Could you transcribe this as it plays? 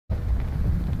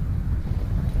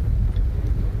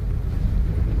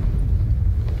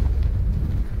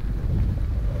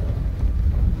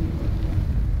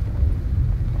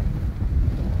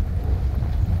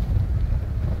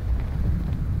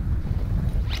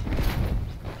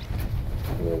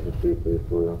there's a few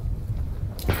people, yeah.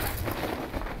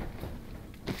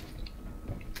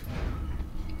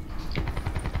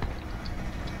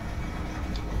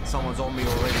 Someone's on me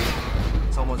already.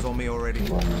 Someone's on me already.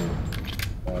 Can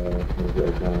we get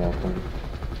a gun open?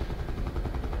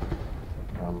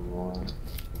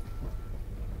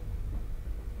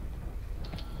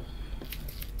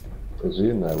 Is he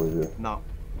in there with you? No.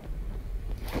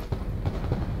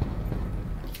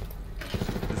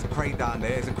 There's a crate down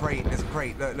there. There's a crate. There's a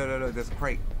crate. Look, look, look, look. There's a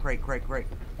crate. Crate, crate, crate.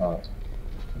 Alright.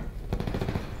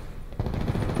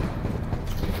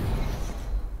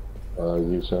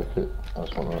 You check it.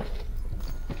 That's one right.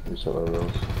 You check where it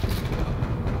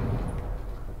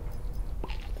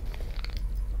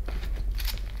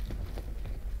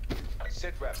is.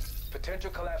 Sit rep.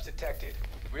 Potential collapse detected.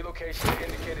 Relocation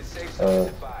indicated safe zone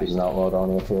advised. He's an outlaw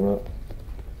down here for a minute.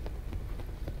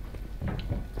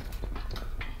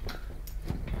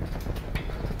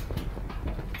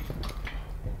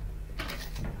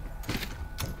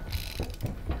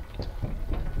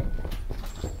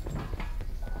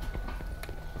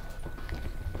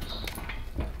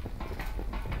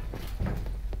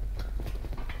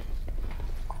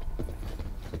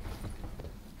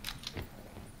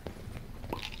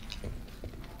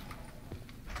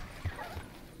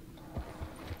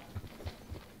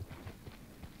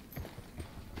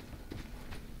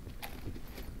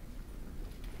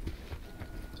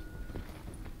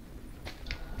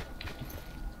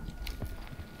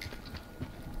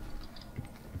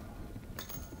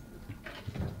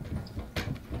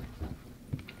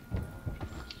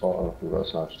 Oh, you got a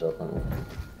sniper strap, haven't you?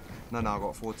 No, I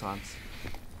got 4 times.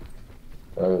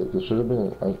 There should have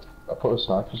been. I put a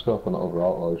sniper scope on the other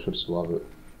outlaw, you should still have it.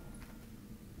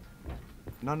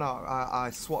 No, I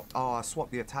swapped. Oh, I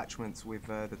swapped the attachments with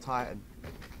the Titan.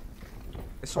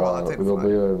 It's alright. I'll take the flag.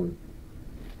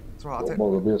 It's alright. I'll take.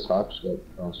 Well, there'll be a sniper scope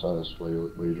downstairs where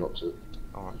you dropped it.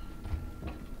 Alright.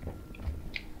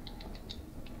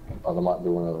 Oh, there might be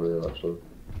one over here actually.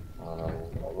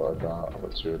 I've got a dart. I've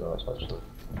got 2 darts actually.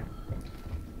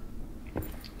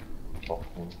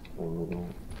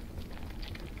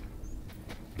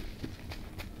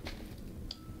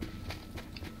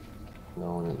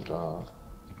 No one in the dart.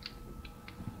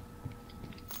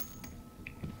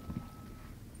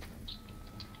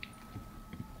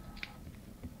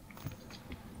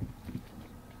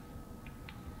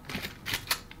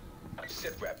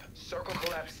 Sit rep. Circle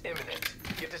collapse imminent.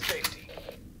 Get to safety.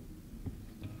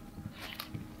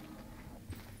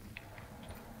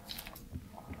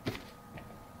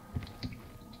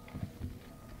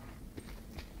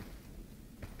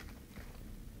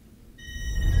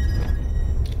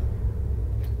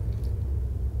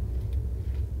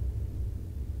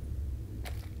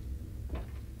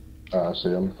 I see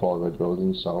him, 4 red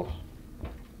buildings south.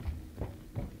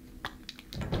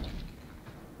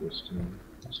 That's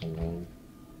a name.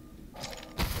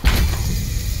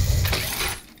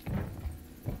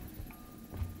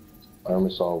 I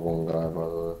only saw one guy by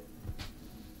the way.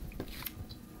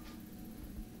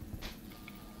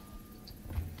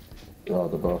 Oh,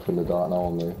 they're both in the dark now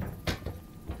on me.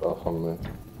 Both on me.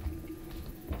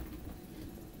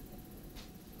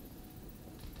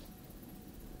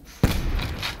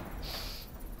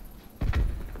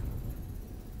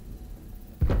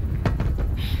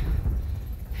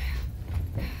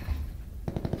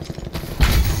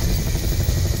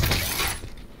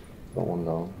 Got one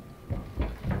down.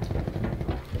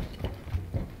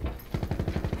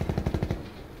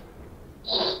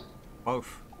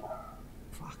 Both.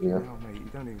 Fucking hell, mate. You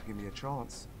don't even give me a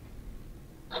chance.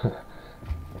 Have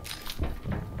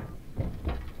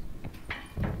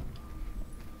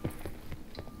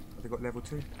they got level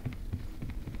 2?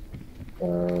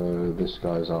 This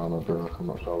guy's armor broke. I'm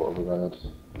not sure what other guy had.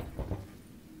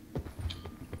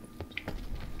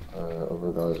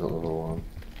 Other guy's got level 1.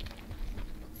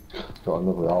 Got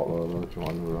another outlaw though, if you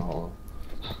want another outlaw.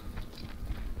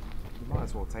 You might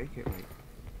as well take it, mate.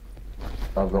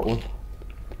 I've got one.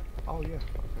 Oh yeah, okay.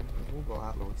 We've all got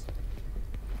outlaws.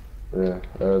 Yeah,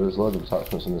 there's loads of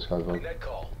attachments in this guy's bag. Net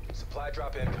call. Supply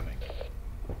drop incoming.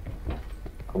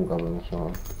 Come grab him if you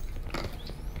want.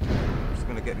 I'm just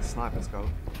gonna get this sniper scope.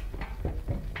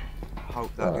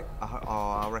 Hope that. Right.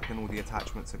 I reckon all the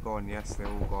attachments are gone. Yes, they're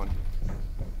all gone.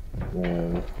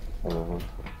 Yeah,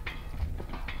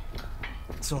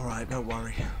 It's alright, don't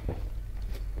worry.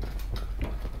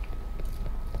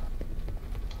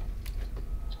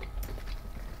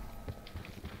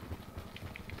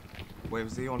 Where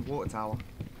was he? On water tower?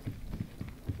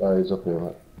 he's up here,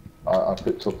 mate. I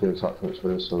picked up the attachments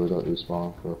first so they don't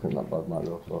respawn, because I think that bag might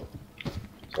go for.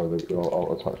 So they've got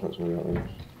all attachments we don't use.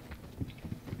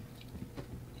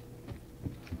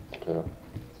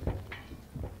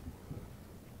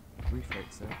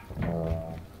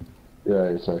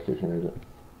 Yeah, you take it if you need it.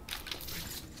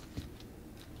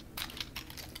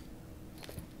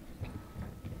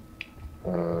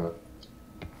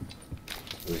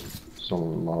 There's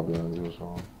some mob behind you as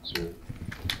well, too.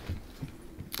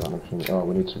 Oh,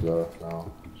 we need to go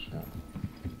now. Shit.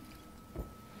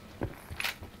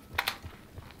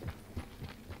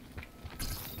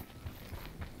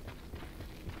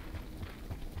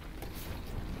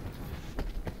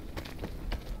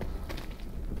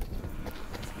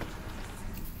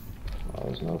 Oh,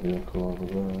 there's no vehicle over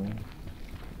there.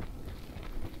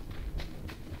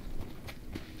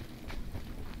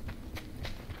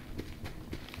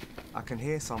 I can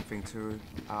hear something to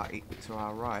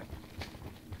our right.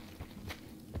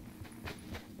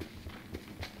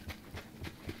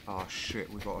 Oh shit,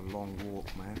 we got a long walk,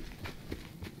 man.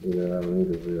 Yeah, we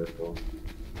need a vehicle.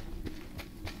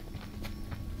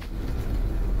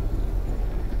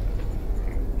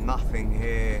 Nothing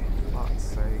here. Fuck's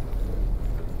sake.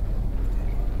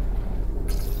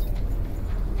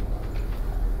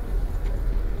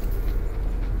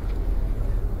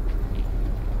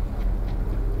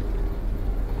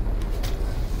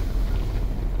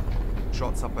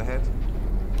 Shots up ahead.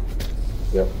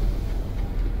 Yep.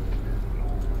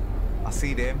 I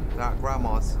see them. They're at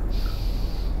grandma's.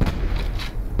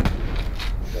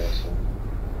 Yeah, so.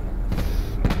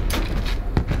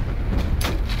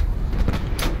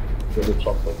 Get the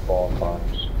chocolate 4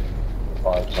 times.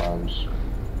 5 times.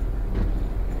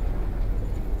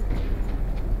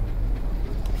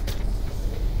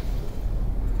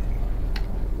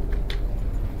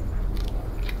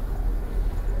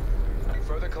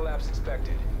 Further collapse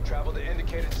expected. Travel to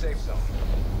indicated safe zone.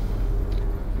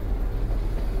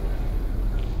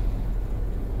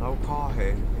 No car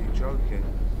here. Are you joking?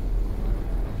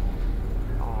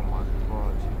 Oh my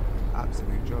god.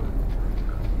 Absolute joke.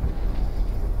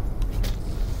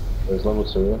 There's level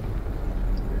 2 here.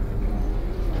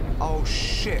 Oh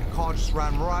shit, car just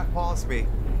ran right past me.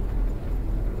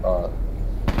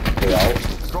 Get out.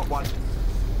 Drop one.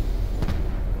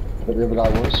 But the other guy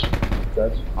was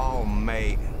dead. Oh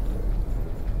mate.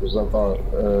 Was that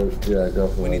yeah, go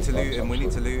for it. We need to loot him, we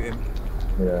need to loot him.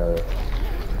 Yeah.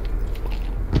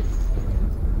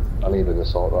 I need an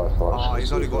assault rifle. Oh,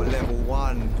 he's only got level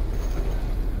 1.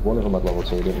 One of them had level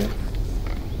 2, didn't he?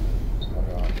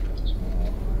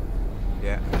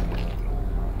 Yeah.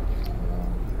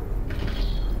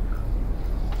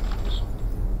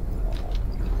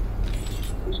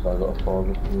 This guy got a 4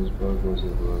 with his burglars,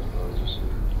 his burglars.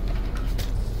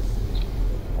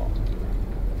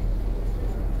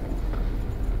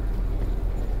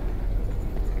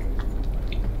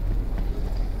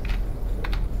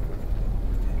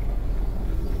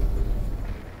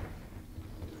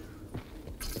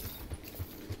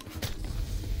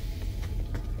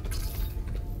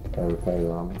 Okay,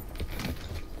 yeah.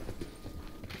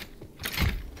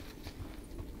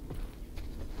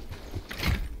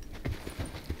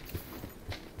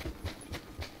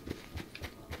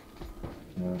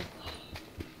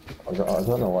 I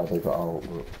don't know why they got out,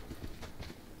 but...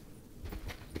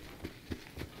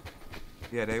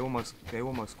 Yeah, they almost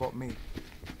got me.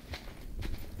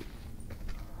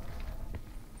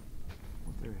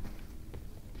 What doing?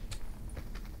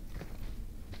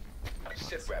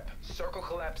 Sit rep. Circle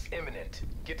collapse imminent.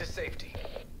 Get to safety.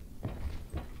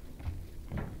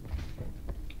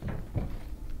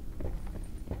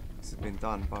 This has been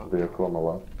done, but Vehicle on the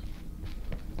left.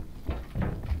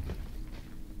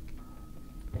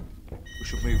 we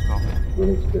should move, Carl. We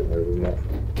need to get moving, yeah.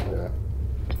 Yeah.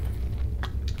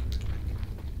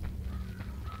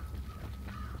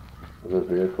 There's a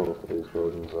vehicle for these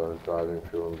buildings, driving,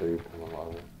 fuel and beep and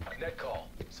what have you. Net call.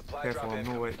 Supply Careful, drop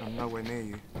in. I'm nowhere near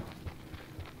you.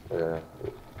 Yeah.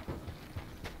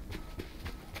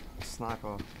 Sniper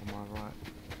on my right.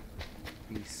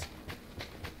 Peace.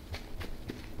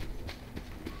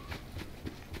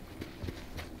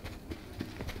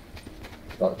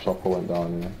 That chopper went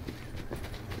down, yeah.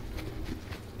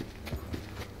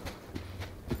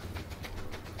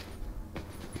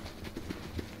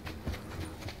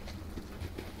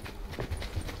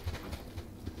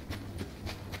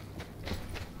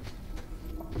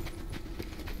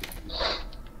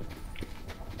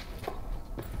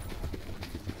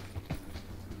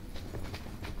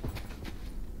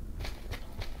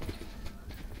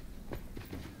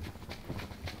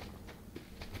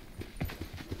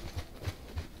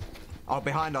 Oh,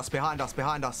 behind us, behind us,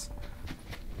 behind us.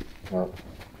 Yeah.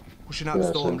 Pushing out the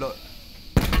storm, look.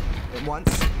 Hit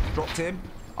once, dropped him.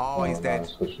 Oh, he's dead.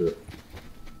 Nice, good shit.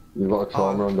 You've got a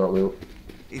trauma on that wheel.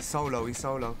 He's solo, he's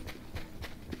solo.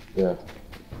 Yeah.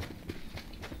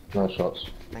 Nice shots.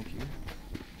 Thank you.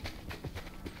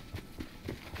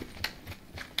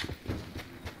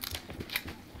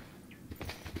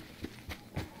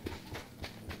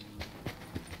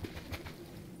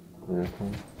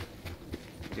 vehicle.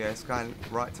 Yeah, it's going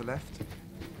right to left,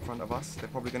 in front of us. They're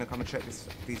probably going to come and check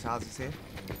these houses here.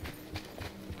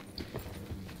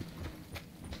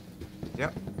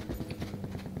 Yep.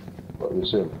 What, you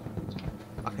see him?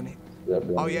 I can hit. Yeah,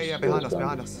 Oh yeah, yeah, behind us,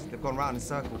 behind us. They've gone round in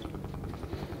circles.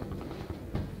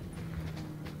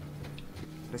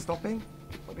 They're stopping?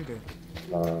 What are they doing?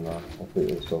 No, I think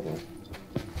they're stopping.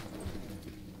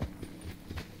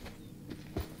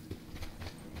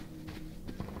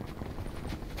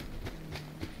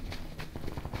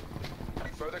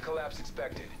 Further collapse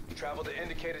expected. Travel to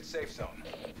indicated safe zone.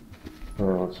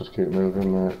 Alright, let's just keep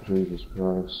moving, mate. Jesus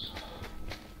Christ.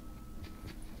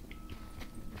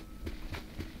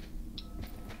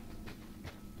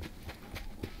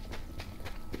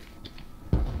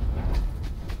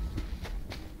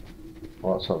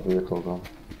 What's that vehicle gone?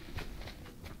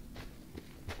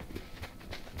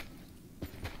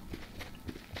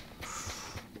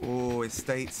 Oh,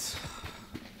 estates.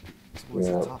 It's always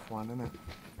a tough one, isn't it?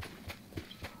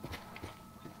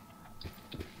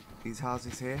 These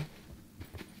houses here.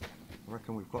 I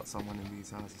reckon we've got someone in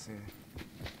these houses here.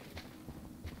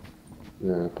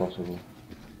 Yeah, possible.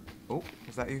 Oh,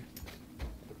 was that you?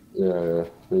 Yeah,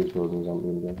 these buildings aren't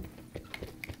really good.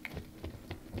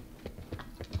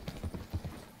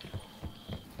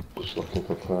 Just looking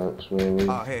for perks, really.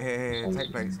 Oh, here,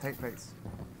 take plates.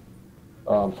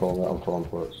 Oh, I'm throwing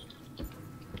perks.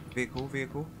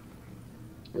 Vehicle.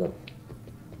 Yeah.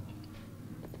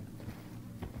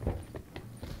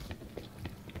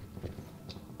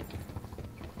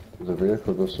 There's a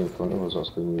vehicle just in front of us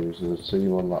that's been used. There's a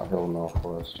team on that hill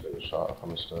northwest. It was shot from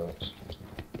the stairs.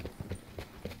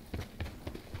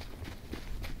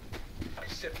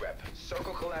 Sit rep.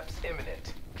 Circle collapse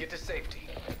imminent. Get to safety.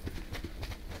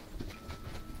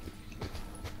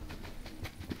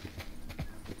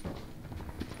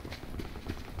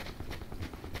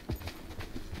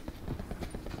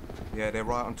 Yeah, they're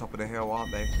right on top of the hill,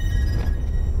 aren't they?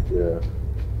 Yeah.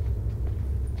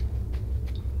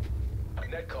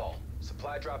 Net call.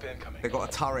 Supply drop incoming. They got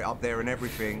a turret up there and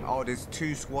everything. Oh, there's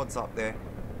 2 squads up there.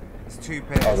 There's 2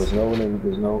 pairs. Oh, there's no one in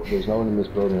this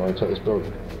building. I want to take this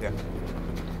building. Yeah.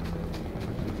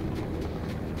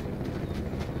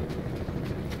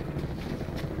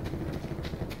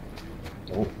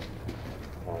 Oh.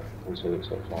 Oh, I see it's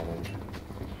like 5 inch.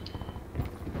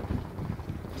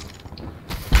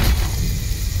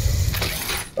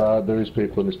 There is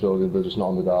people in this building, they're just not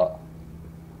on the dart.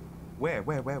 Where?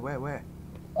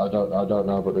 I don't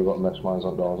know, but they've got mesh mines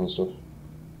on doors and stuff.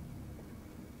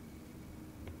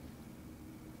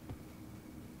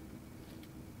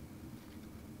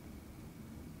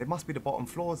 It must be the bottom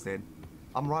floors then.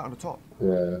 I'm right on the top.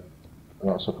 Yeah,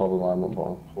 that's the problem. I'm on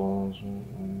bottom floors.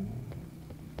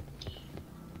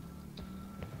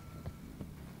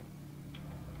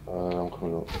 I'm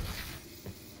coming up.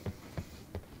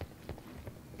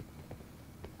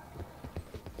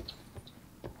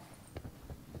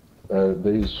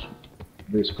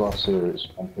 This glass here is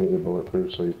completely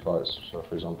bulletproof, so you can't. So,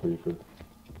 for example, you could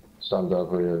stand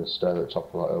over here and stare at the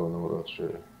top of that hill and know what they'll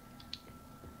shoot you.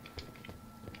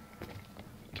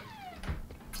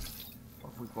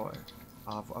 What have we got?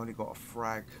 I've only got a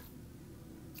frag.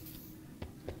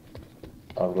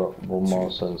 I've got one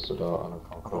more sensor dart and a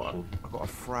concussion. I've got a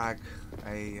frag,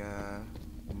 a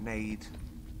nade,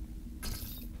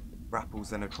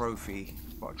 rappels, and a trophy.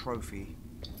 Got a trophy.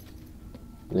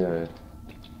 Yeah.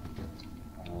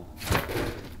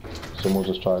 Someone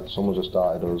just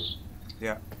started us.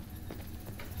 Yeah.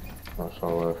 Not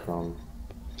sure where from.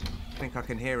 I think I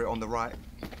can hear it on the right.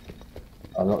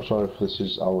 I'm not sure if this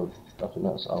is our. I think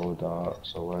that's our dart.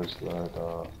 So where's their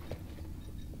dart?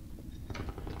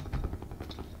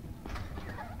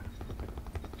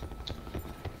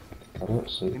 I don't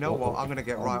see. You know what? I'm gonna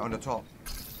get right on the top.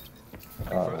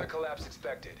 Further collapse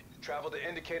expected. Travel to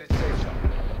indicated safe zone.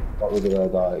 What was their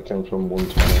dart? It came from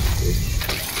 120.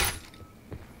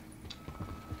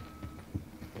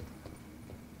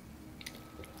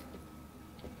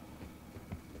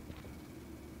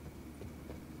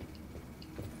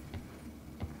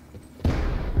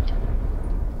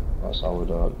 That's our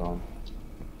dart gone.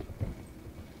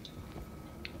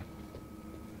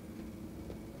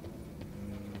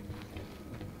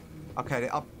 Okay,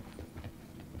 they're up.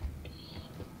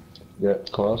 Yeah,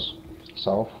 close.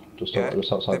 South. Just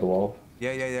outside the wall.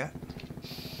 Yeah.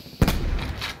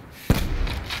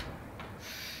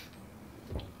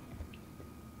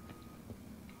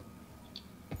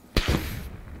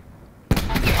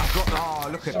 Oh,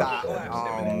 look at that.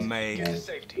 Oh, mate.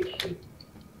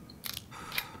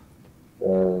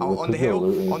 Oh, on the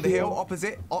hill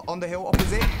opposite.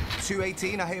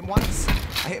 218, I hit him once.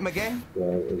 I hit him again.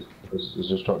 Yeah, he's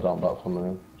just dropped down back from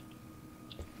there.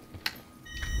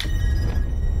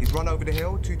 He's run over the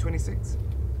hill, 226.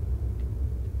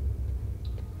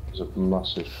 There's a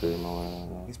massive tree in my way.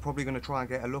 He's probably going to try and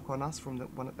get a look on us from the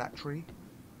one at that tree,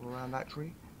 or around that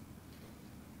tree.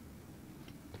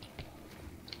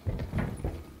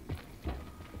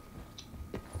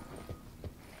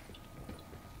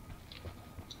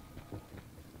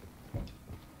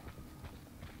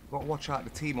 Got to watch out the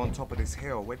team on top of this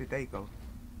hill. Where did they go?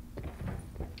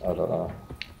 I don't know.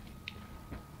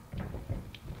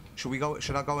 Should we go?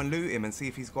 Should I go and loot him and see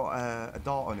if he's got a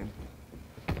dart on him?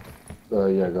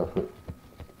 Yeah, go for it.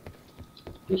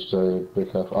 Just be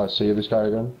careful. I see this guy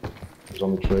again. He's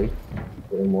on the tree.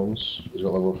 Hit him once. He's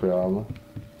got level 3 armor.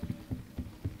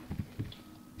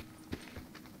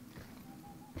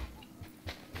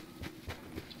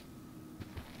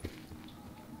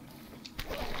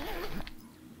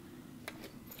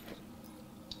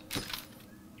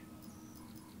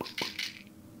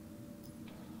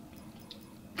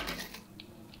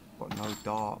 Got no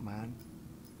dart, man.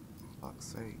 Fuck's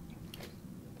sake.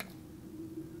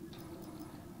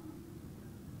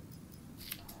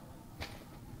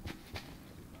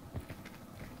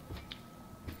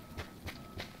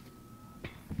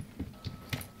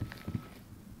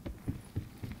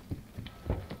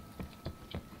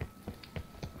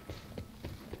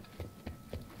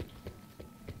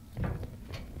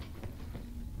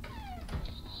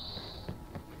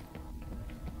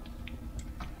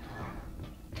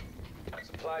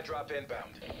 Supply drop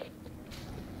inbound.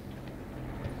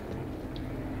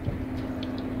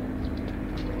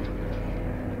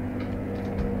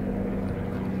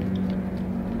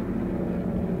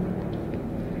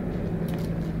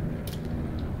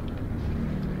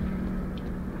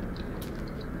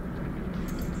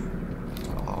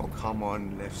 Oh, come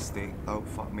on, left stick. Don't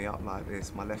fuck me up like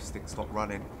this. My left stick stopped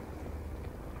running.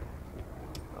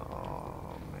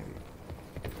 Oh, mate.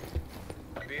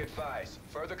 Be advised,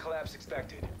 further collapse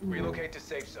expected. Relocate to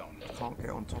safe zone. I can't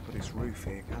get on top of this roof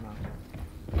here, can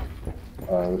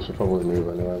I? We should probably move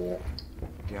anyway,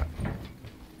 Yeah.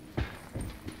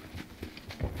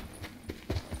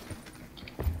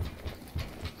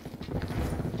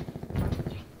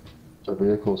 The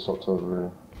vehicle stopped over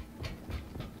here.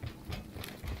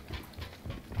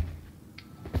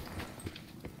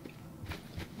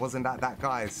 Wasn't that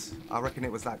guy's? I reckon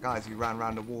it was that guy's who ran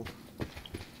around the wall.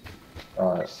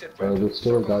 Alright, there's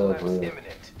still a guy over here.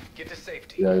 Imminent. Get to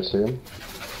safety. Yeah, you see him?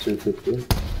 250.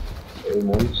 Hit him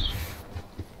once.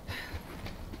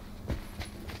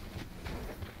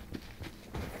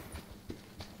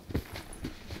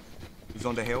 He's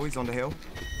on the hill, he's on the hill.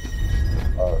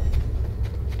 Alright.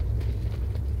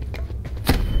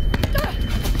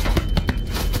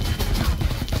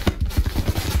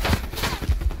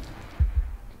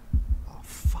 Oh,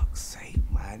 fuck's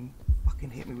sake, man. Fucking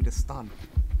hit me with a stun.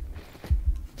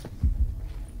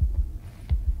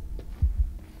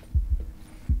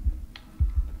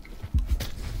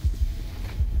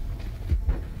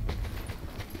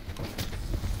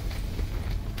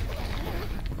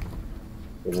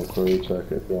 Level 3, check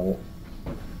it if you want it.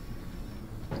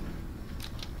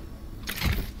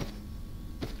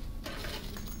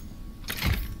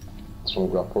 Some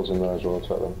grapples in there as well,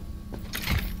 take them.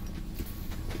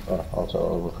 I'll take that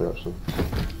over for you actually.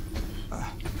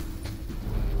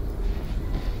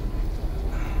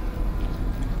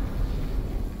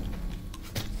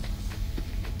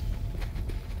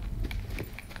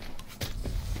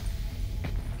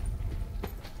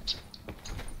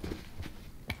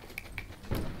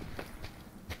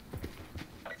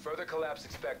 Further collapse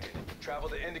expected. Travel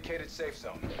to indicated safe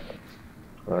zone.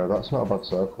 That's not a bad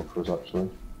circle for us actually.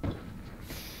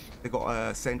 They got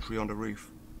a sentry on the roof.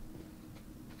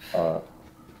 Alright.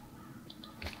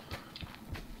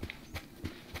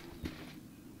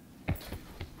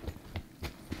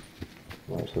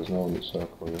 Right, so there's no one in the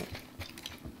circle yet.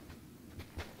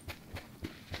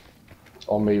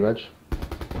 On me, Reg.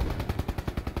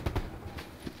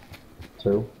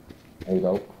 2. There you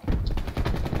go.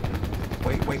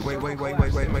 Wait.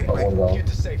 Get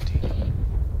to safety.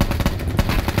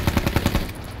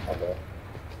 Okay.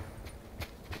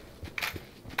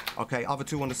 Okay, other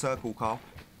two on the circle, Carl.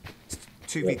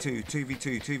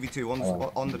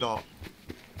 2v2 on the dart.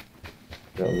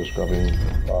 Yeah, I'm just grabbing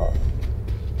that.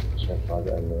 Just gonna try and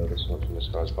get in there. There's something in this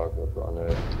guy's bag I've got on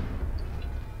here.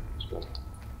 Let's go.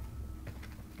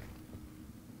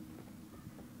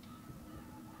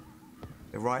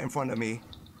 They're right in front of me.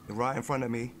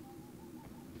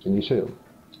 Can you see them?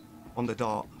 On the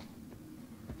dart.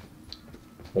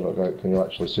 They're not great. Can you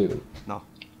actually see them? No.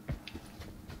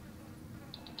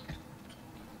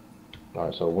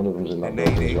 Alright, so one of them's in that They're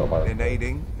building.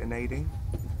 nading. They're nading.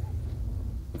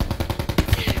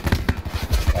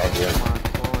 Oh, yeah. Oh my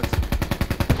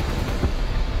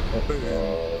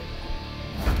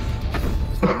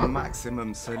god. Boom.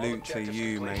 Maximum salute to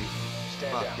you, mate.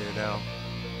 Fucking hell.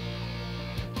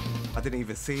 I didn't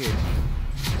even see it.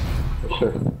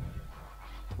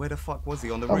 Where the fuck was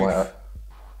he? On the roof?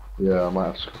 Yeah, I might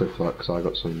have to click that because I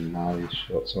got some nice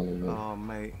shots on him. Oh,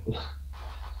 mate.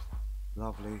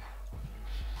 Lovely.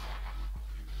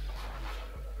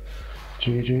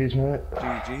 GG's, mate.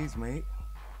 GG's, mate.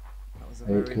 That was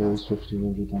a 8 kills,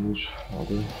 1500 damage. I'll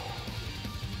do.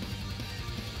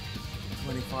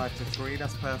 25 to 3,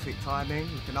 that's perfect timing.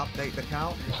 We can update the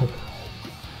count.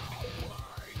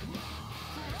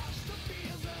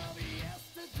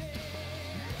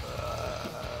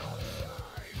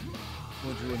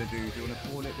 What do you want to do? Do you want to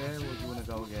call it there or do you want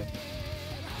to go again?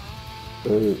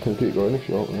 You can keep going if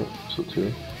you want, mate. It's up to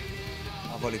you.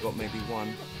 I've only got maybe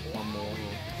one more or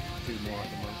two more at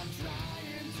the most.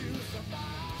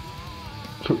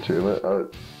 It's up to you, mate.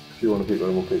 If you want to keep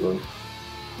going, we'll keep going.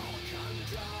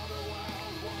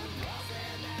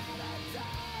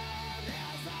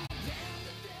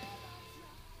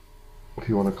 If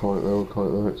you want to call it there, we'll call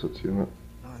it there. It's up to you, mate.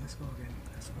 Alright, let's go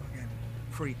again.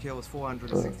 3 kills,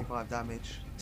 465 damage.